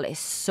of it all is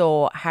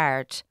so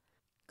hard.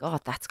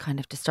 God, that's kind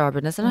of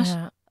disturbing, isn't it?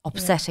 Yeah.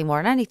 Upsetting more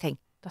than anything.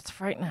 That's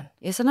frightening.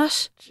 Isn't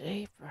it?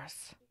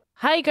 Jeepers.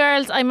 Hi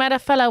girls, I met a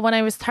fella when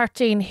I was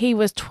 13. He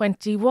was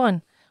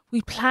 21.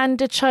 We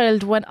planned a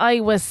child when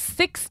I was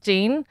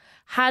 16.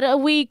 Had a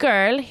wee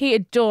girl. He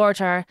adored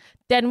her.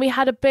 Then we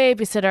had a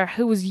babysitter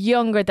who was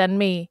younger than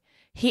me.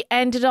 He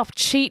ended up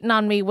cheating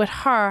on me with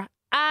her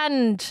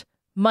and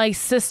my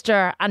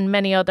sister and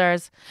many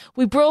others.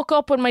 We broke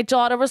up when my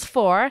daughter was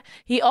 4.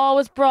 He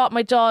always brought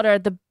my daughter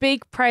the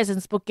big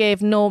presents but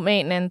gave no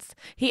maintenance.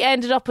 He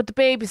ended up with the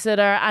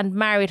babysitter and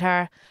married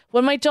her.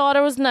 When my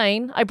daughter was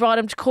 9, I brought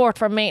him to court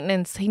for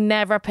maintenance. He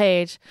never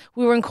paid.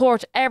 We were in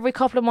court every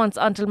couple of months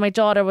until my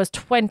daughter was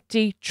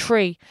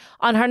 23.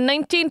 On her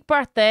 19th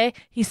birthday,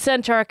 he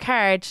sent her a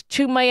card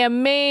to my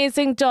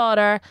amazing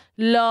daughter,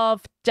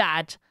 love,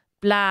 Dad.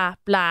 Blah,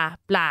 blah,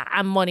 blah,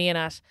 and money in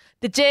it.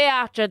 The day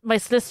after, my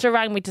solicitor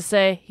rang me to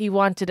say he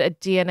wanted a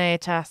DNA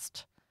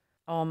test.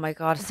 Oh my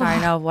God,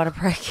 sorry, no, what a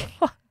prick.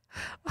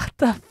 What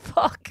the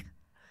fuck?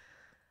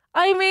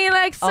 I mean,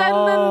 like, sending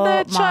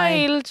the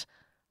child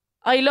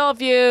I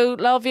love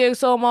you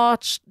so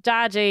much,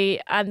 Daddy.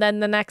 And then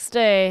the next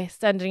day,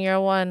 sending your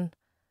one,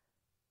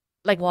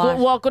 like,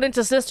 walking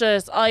into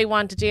sisters, I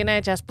want a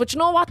DNA test. But you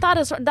know what that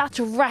is? That's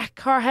wreck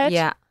her head.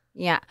 Yeah.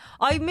 Yeah.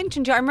 I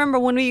mentioned you, I remember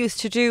when we used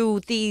to do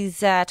these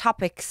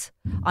topics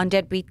on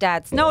Deadbeat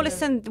Dads. No,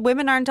 listen,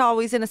 women aren't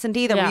always innocent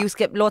either. Yeah. We used to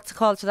get lots of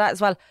calls to that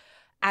as well.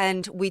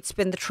 And we'd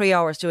spend the 3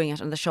 hours doing it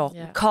on the show.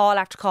 Yeah. Call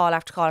after call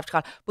after call after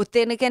call. But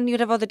then again, you'd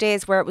have other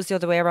days where it was the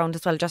other way around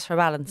as well, just for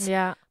balance.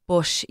 Yeah.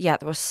 But yeah,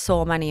 there were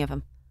so many of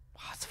them.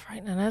 Oh, it's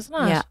frightening, isn't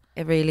it? Yeah,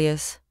 it really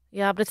is.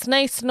 Yeah, but it's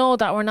nice to know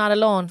that we're not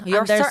alone. You're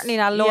And there's- certainly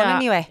not alone yeah,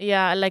 anyway.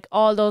 Yeah, like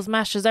all those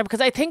meshes there.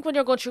 Because I think when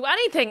you're going through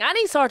anything,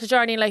 any sort of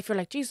journey in life, you're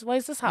like, Jesus, why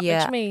is this happening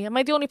Yeah. to me? Am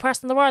I the only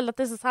person in the world that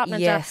this is happening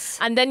Yes.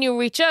 to? And then you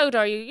reach out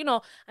or you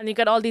know, and you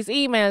get all these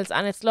emails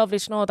and it's lovely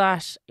to know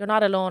that you're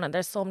not alone and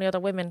there's so many other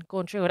women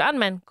going through it and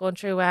men going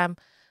through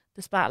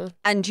this battle.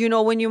 And do you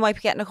know when you might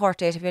be getting a court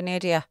date? Have you any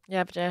idea?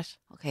 Yeah, but it.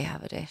 Okay,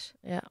 have a date.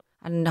 Yeah.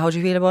 And how do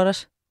you feel about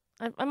it?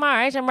 I'm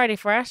alright, I'm ready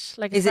for it.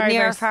 Like, Is it's it very,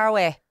 near or very, far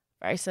away?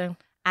 very soon.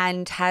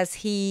 And has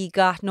he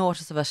got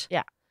notice of it?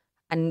 Yeah.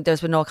 And there's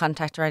been no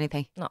contact or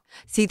anything? No.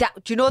 See,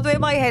 that, do you know the way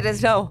my head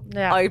is now?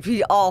 Yeah. I'd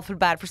be awful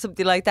bad for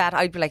something like that.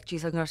 I'd be like,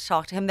 geez, I'm going to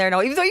talk to him there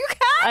now, even though you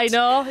can't. I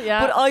know,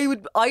 yeah.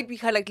 But I'd be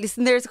kind of like,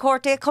 listen, there's a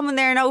court date coming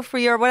there now for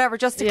you or whatever,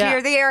 just to Yeah.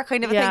 clear the air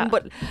kind of a Yeah. thing.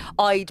 But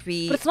I'd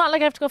be... But it's not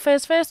like I have to go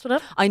face to face with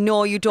him. I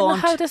know you I don't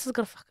don't. know how this is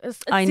going to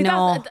I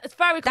know. It's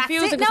very That's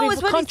confusing it because now we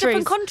as have well. It's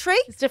different countries.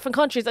 country. It's different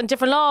countries and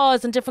different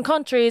laws and different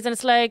countries. And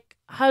it's like,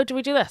 how do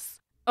we do this?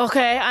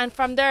 Okay, and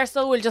from there,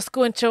 so we'll just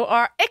go into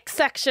our ick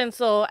section.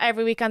 So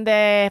every week on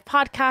the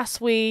podcast,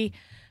 we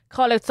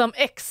call out some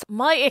icks.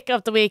 My ick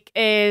of the week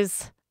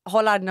is...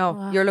 Hold on,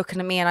 no. You're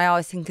looking at me and I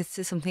always think this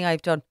is something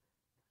I've done.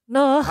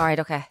 No. All right,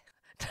 okay.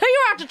 You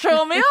have to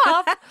throw me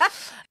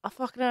off. Oh,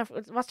 fucking hell.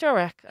 What's your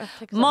ick?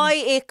 My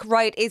ick,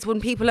 right, is when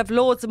people have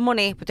loads of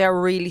money, but they're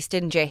really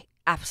stingy.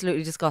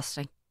 Absolutely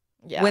disgusting.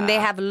 Yeah. When they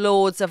have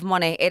loads of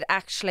money, it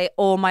actually,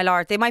 oh my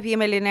Lord, they might be a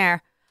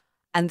millionaire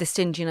and the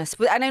stinginess.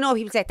 And I know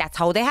people say, that's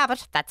how they have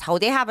it. That's how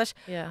they have it.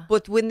 Yeah.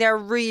 But when they're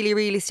really,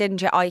 really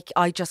stingy,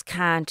 I just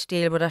can't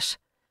deal with it.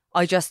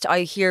 I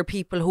hear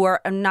people who are,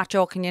 I'm not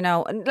joking, you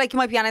know, and like you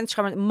might be on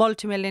Instagram,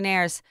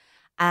 multimillionaires,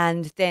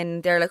 and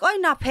then they're like,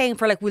 I'm not paying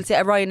for, like, we'll say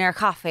a Ryanair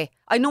coffee.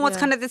 I know it's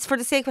kind of this for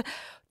the sake of it.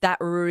 That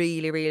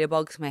really, really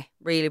bugs me.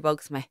 Really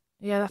bugs me.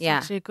 Yeah, that's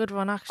actually a good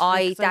one, actually.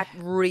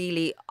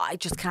 I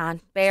just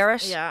can't bear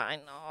it. Yeah, I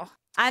know.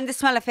 And the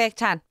smell of fake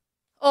tan.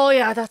 Oh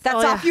yeah, that's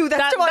off you.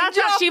 That's my that's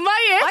job. actually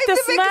my ick. The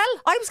smell.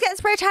 I was getting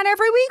spray tan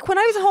every week when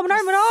I was at home and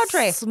I'm with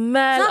Audrey.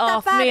 Smell It's not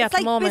off that bad. me It's at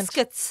like the moment.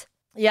 biscuits.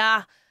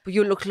 Yeah. But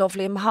you look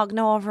lovely in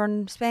mahogany over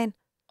in Spain.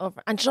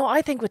 And you know,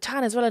 I think with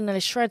tan as well, it nearly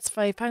shreds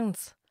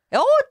 £5.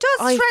 Oh, it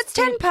does.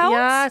 Shreds £10.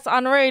 Yeah, it's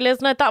unreal,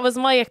 isn't it? That was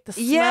my ick, the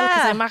smell,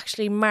 because I'm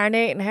actually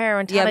marinating hair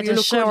and Yeah, tan. but you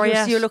look shower good.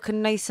 yet. You're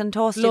looking nice and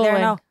toasty glowing, there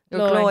now.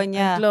 You're glowing,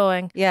 yeah.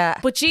 Glowing. Yeah.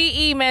 But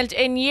she emailed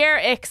in year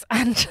icks,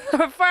 and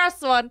her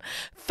first one,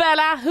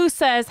 fella who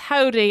says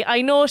howdy.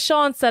 I know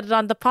Sean said it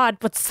on the pod,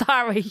 but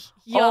sorry.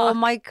 Oh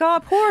my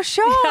God, poor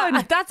Sean.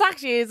 Yeah, that's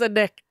actually his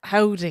nick.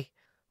 Howdy.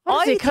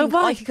 What is he, I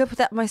cowboy? think I put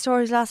that in my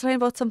stories last night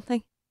about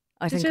something.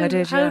 I think I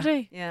did,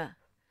 howdy. Yeah.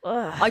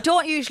 Ugh. I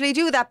don't usually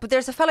do that, but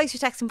there's a fella I used to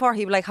text him for.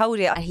 He'd be like,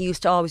 howdy. And he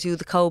used to always do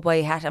the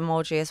cowboy hat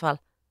emoji as well.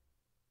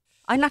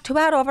 I'm not too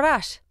bad over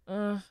that.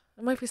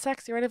 It might be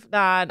sexy, right?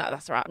 No,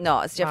 that's right. No,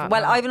 it's different. No,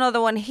 Well, I have another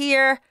one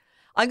here.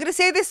 I'm going to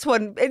say this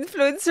one.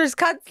 Influencers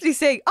constantly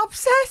saying,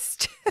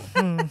 obsessed.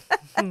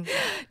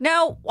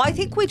 Now, I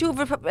think we do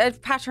have a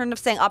pattern of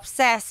saying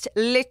obsessed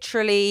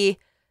literally.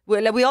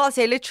 Well, we all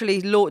say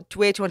literally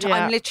way too much. Yeah.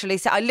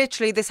 I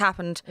literally, this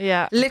happened.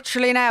 Yeah.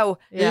 Literally now.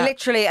 Yeah.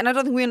 Literally. And I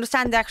don't think we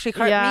understand the actual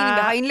correct Yeah. meaning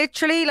behind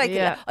literally. Like,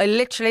 Yeah. I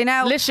literally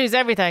now. Literally is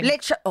everything.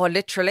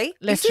 Literally.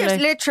 You see, Literally.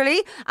 it's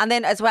literally. And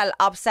then as well,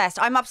 obsessed.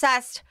 I'm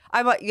obsessed.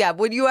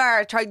 When you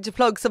are trying to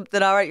plug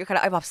something, all right, you're kind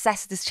of, I'm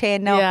obsessed with this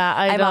chain now. Yeah,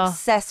 I know. I'm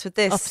obsessed with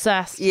this.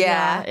 Obsessed.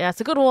 Yeah. Yeah, it's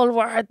a good old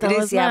word though, It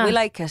is, isn't yeah. it? We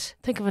like it.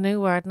 Think of a new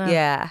word now.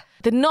 Yeah.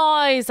 The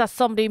noise that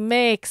somebody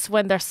makes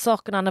when they're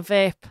sucking on a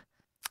vape.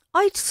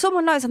 I had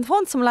someone I was on the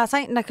phone to someone last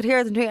night and I could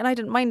hear them doing it and I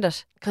didn't mind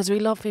it. Because we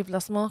love people that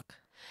smoke.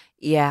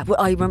 Yeah, but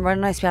I remember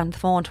when I used to be on the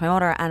phone to my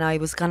mother and I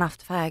was gone off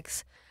the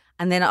fags,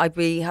 and then I'd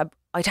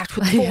have to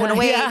put the phone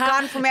away,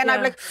 gone from me, and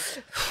I'm like,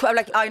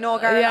 I know,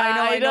 girl, Yeah,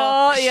 I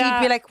know.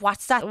 yeah. She'd be like,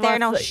 what's that there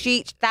now?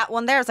 What's That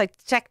one there is like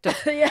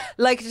detective. Yeah.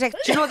 Like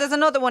detective. Do you know, there's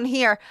another one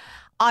here.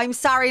 I'm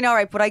sorry now,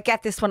 right, but I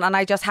get this one and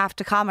I just have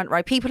to comment,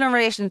 right? People in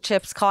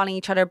relationships calling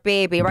each other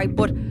baby, right?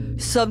 But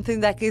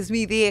something that gives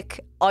me the ick,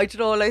 I don't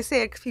know what I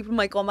say because people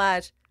might go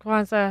mad. Go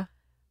on, sir.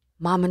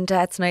 Mom and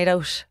Dad's night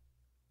out.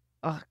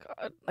 Oh,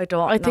 God. I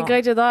don't I think know.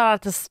 I did that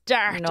at the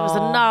start. It was a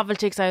No.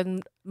 novelty because I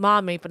had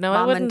mommy, but no, I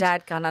Mom wouldn't. and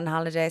Dad gone on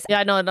holidays.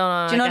 Yeah, no.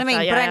 Do you know what I mean?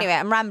 That, yeah, But yeah. anyway,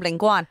 I'm rambling.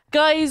 Go on.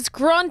 Guys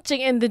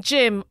grunting in the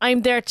gym.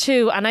 I'm there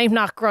too, and I'm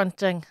not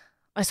grunting.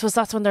 I suppose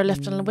that's when they're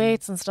lifting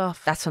weights and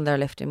stuff. That's when they're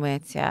lifting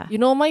weights, yeah. You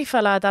know, my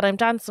fella that I'm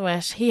dancing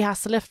with, he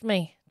has to lift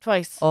me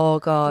twice. Oh, We're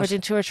God. doing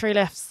 2 or 3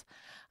 lifts.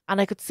 And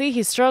I could see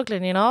he's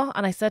struggling, you know.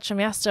 And I said to him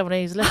yesterday when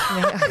he was lifting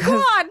me, Go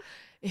on.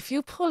 if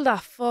you pull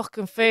that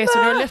fucking face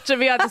when you're lifting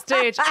me on the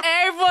stage,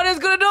 everyone is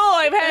going to know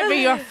I'm heavy.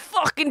 You're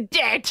fucking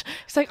dead.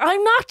 He's like,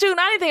 I'm not doing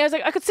anything. I was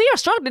like, I could see you're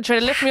struggling trying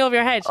to lift me over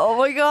your head. Oh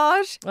my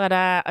gosh. But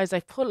I was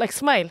like,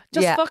 smile.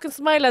 Just fucking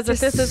smile as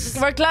if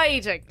we're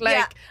gliding.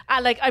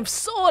 And like, I'm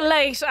so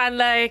light and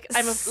like,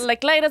 I'm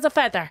like light as a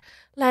feather.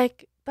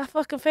 Like, that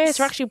fucking face,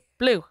 you're actually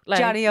blue. Like,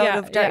 Johnny out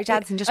of Dirty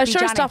Dancing. Just I'm be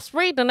sure he Johnny. stops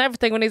breathing and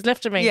everything when he's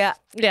lifting me. Yeah.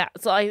 Yeah.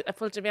 So I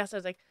pulled him yesterday. I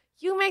was like,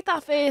 you make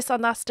that face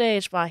on that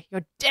stage, boy,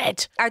 you're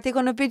dead. Are they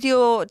going to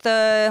video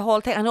the whole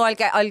thing? I know I'll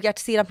get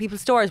to see it on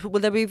people's stories, but will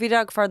there be a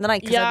videographer in the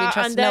night? Yeah,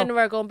 and then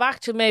we're going back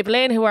to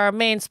Maybelline, who are our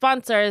main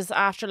sponsors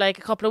after like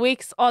a couple of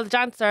weeks, all the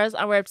dancers,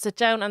 and we're able to sit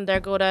down and they're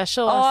going to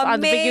show us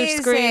on the big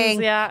huge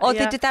screens. Yeah.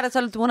 They did that as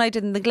well, the one I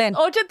did in the Glen.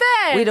 Oh, did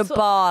they? We had a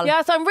ball.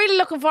 Yeah, so I'm really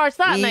looking forward to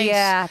that night.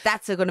 Yeah,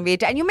 that's going to be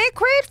it. And you make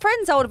great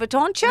friends out of it,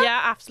 don't you?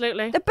 Yeah,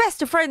 absolutely. The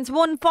best of friends.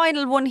 One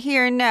final one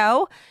here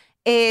now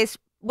is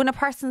when a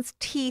person's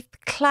teeth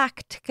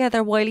clack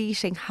together while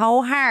eating.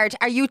 How hard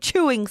are you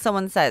chewing,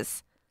 someone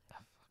says? Oh,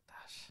 fuck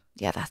that.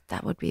 Yeah,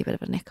 that would be a bit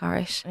of a nick,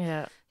 alright.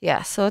 Yeah.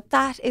 Yeah, so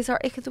that is our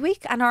ick of the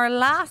week. And our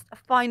last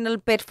final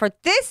bit for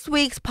this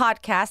week's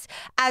podcast,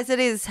 as it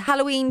is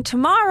Halloween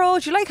tomorrow.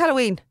 Do you like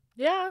Halloween?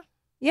 Yeah.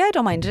 Yeah, I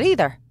don't mind it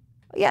either.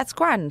 Yeah, it's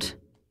grand.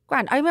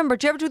 Grand. I remember,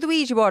 do you ever do the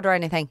Ouija board or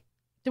anything?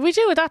 Did we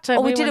do it that time?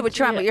 Oh, we did it with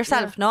Tramp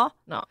yourself, no?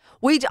 No.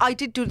 I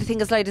did do the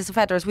thing as light as a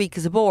feather, as weak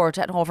as a board,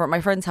 and over at my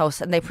friend's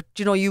house, and they put,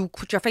 you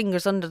put your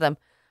fingers under them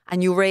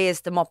and you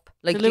raised them up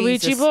like the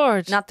Jesus. Ouija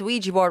board. Not the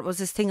Ouija board. It was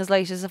this thing as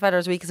light as a feather,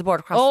 as weak as a board.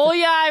 Across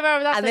yeah, I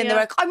remember that. And then they're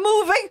like, I'm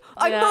moving.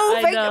 I know.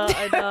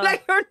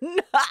 Like, you're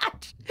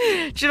not. Do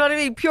you know what I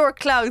mean? Pure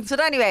clowns.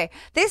 But anyway,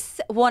 this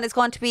one is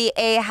going to be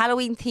a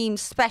Halloween themed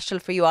special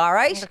for you, all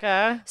right?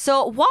 Okay.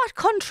 So what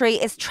country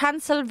is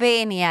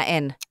Transylvania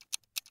in?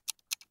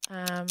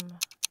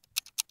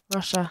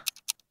 Russia.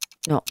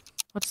 No.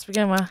 What does it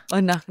begin with?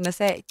 I'm not going to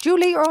say.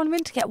 Julie, you're only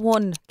meant to get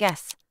one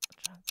guess.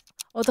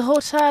 Oh, the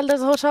hotel.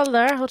 There's a hotel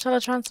there. Hotel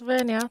of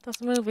Transylvania.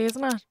 That's a movie,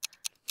 isn't it?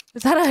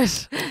 Is that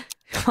it?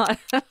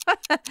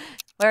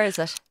 Where is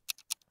it?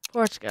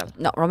 Portugal.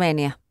 No,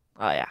 Romania.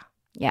 Oh, yeah.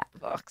 Yeah.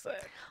 Fuck's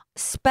sake.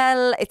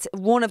 It's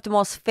one of the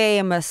most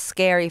famous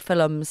scary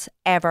films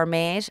ever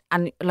made.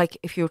 And like,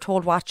 if you're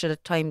told watch it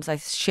at times,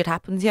 like shit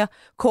happens, yeah.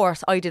 Of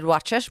course, I did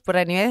watch it. But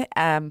anyway,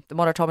 the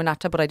mother told me not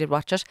to, but I did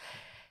watch it.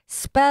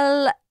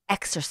 Spell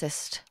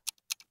exorcist.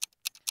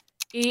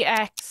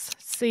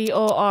 EXCORIST.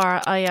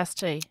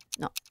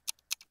 No.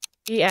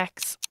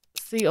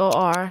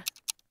 EXCOR.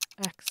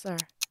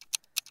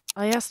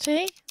 IST?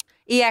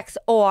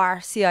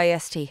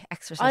 EXORCIST.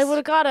 Exorcist. I would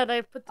have got it.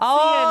 I put the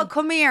C in.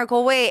 Come here.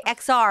 Go away.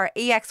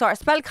 EXR.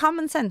 Spell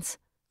common sense.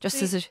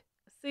 Just as it.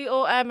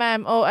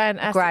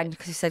 COMMONS. Grand,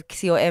 because you said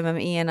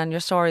COMMEN on your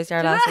stories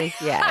there last week.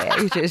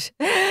 Yeah, you did.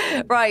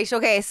 Right,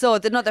 okay, so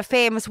another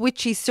famous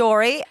witchy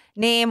story.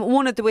 Name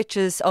one of the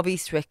witches of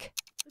Eastwick.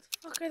 What the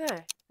fuck are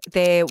they?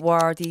 They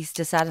were these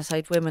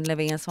dissatisfied women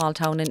living in a small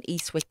town in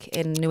Eastwick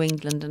in New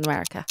England in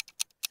America.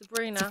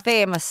 Sabrina. It's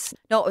famous.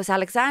 No, it was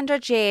Alexandra,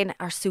 Jane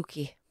or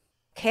Suki.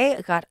 Okay,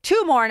 I got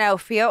two more now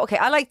for you. Okay,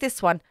 I like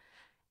this one.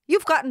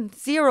 You've gotten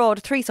 0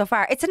 to 3 so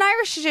far. It's an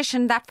Irish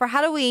tradition that for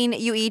Halloween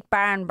you eat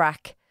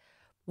barnbrack.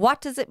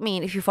 What does it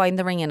mean if you find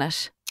the ring in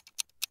it?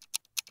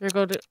 You're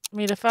going to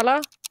meet a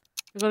fella?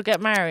 You're going to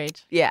get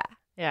married? Yeah.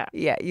 Yeah.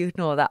 Yeah, you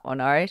know that one,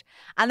 all right.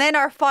 And then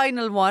our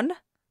final one.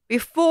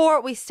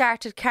 Before we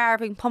started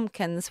carving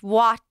pumpkins,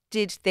 what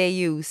did they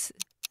use?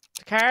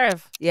 To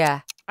carve?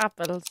 Yeah.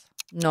 Apples.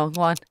 No,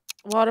 go on.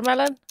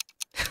 Watermelon?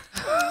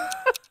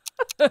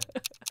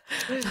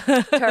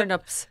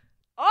 Turnips.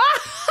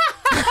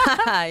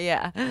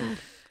 Yeah.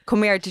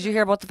 Come here, did you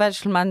hear about the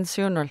vegetable man's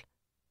funeral?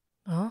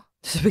 Oh.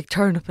 There's a big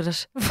turnip in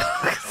it.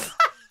 That's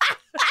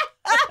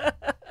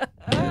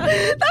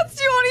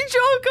the only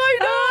joke I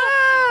know.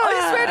 I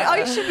swear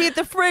I should be at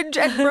the Fringe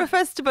Edinburgh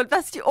Festival.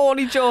 That's the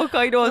only joke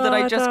I know that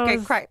I just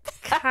get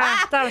cracked.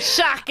 That was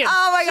shocking.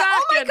 Oh my God.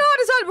 Oh my Shocking. God,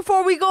 as well,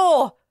 before we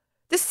go.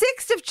 The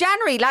 6th of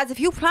January, lads,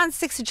 if you plan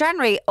 6th of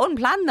January,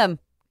 unplan them.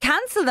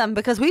 Cancel them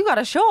because we've got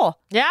a show.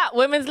 Yeah,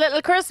 Women's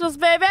Little Christmas,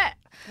 baby.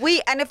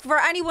 And if for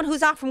anyone who's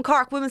not from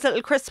Cork, Women's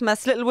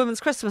Little Women's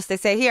Christmas, they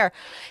say here,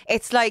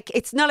 it's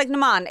not like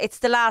Naman, it's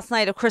the last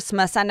night of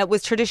Christmas, and it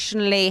was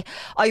traditionally,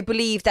 I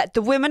believe, that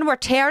the women were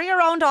tearing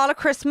around all of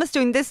Christmas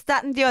doing this,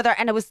 that and the other,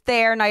 and it was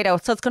their night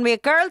out. So it's going to be a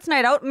girls'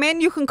 night out. Men,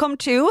 you can come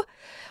too.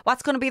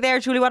 What's going to be there,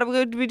 Julie? What are we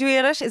going to be doing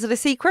at it? Is it a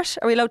secret?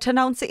 Are we allowed to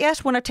announce it yet?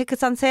 When are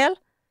tickets on sale?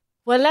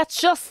 Well, let's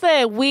just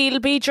say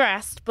we'll be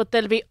dressed, but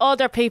there'll be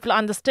other people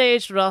on the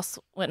stage with us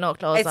with no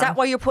clothes Is on. that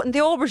why you're putting the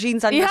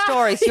aubergines on your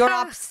stories? You're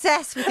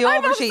obsessed with the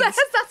I'm aubergines. obsessed.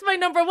 That's my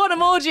number one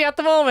emoji at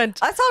the moment.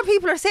 That's all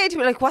people are saying to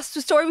me, like, what's the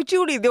story with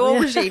Julie, the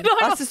aubergine? No,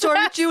 What's the story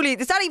with Julie?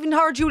 It's not even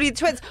her, Julie, the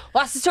twins.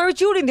 What's the story with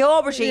Julie and the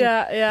aubergine?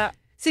 Yeah.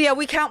 So yeah,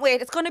 we can't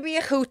wait. It's going to be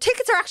a hoot.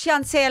 Tickets are actually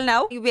on sale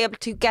now. You'll be able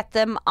to get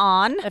them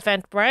on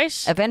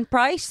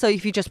Eventbrite. So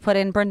if you just put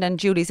in Brenda and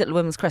Julie's Little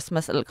Women's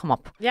Christmas, it'll come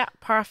up. Yeah,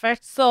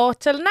 perfect. So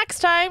till next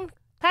time,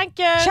 thank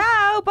you.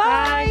 Ciao,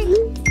 bye.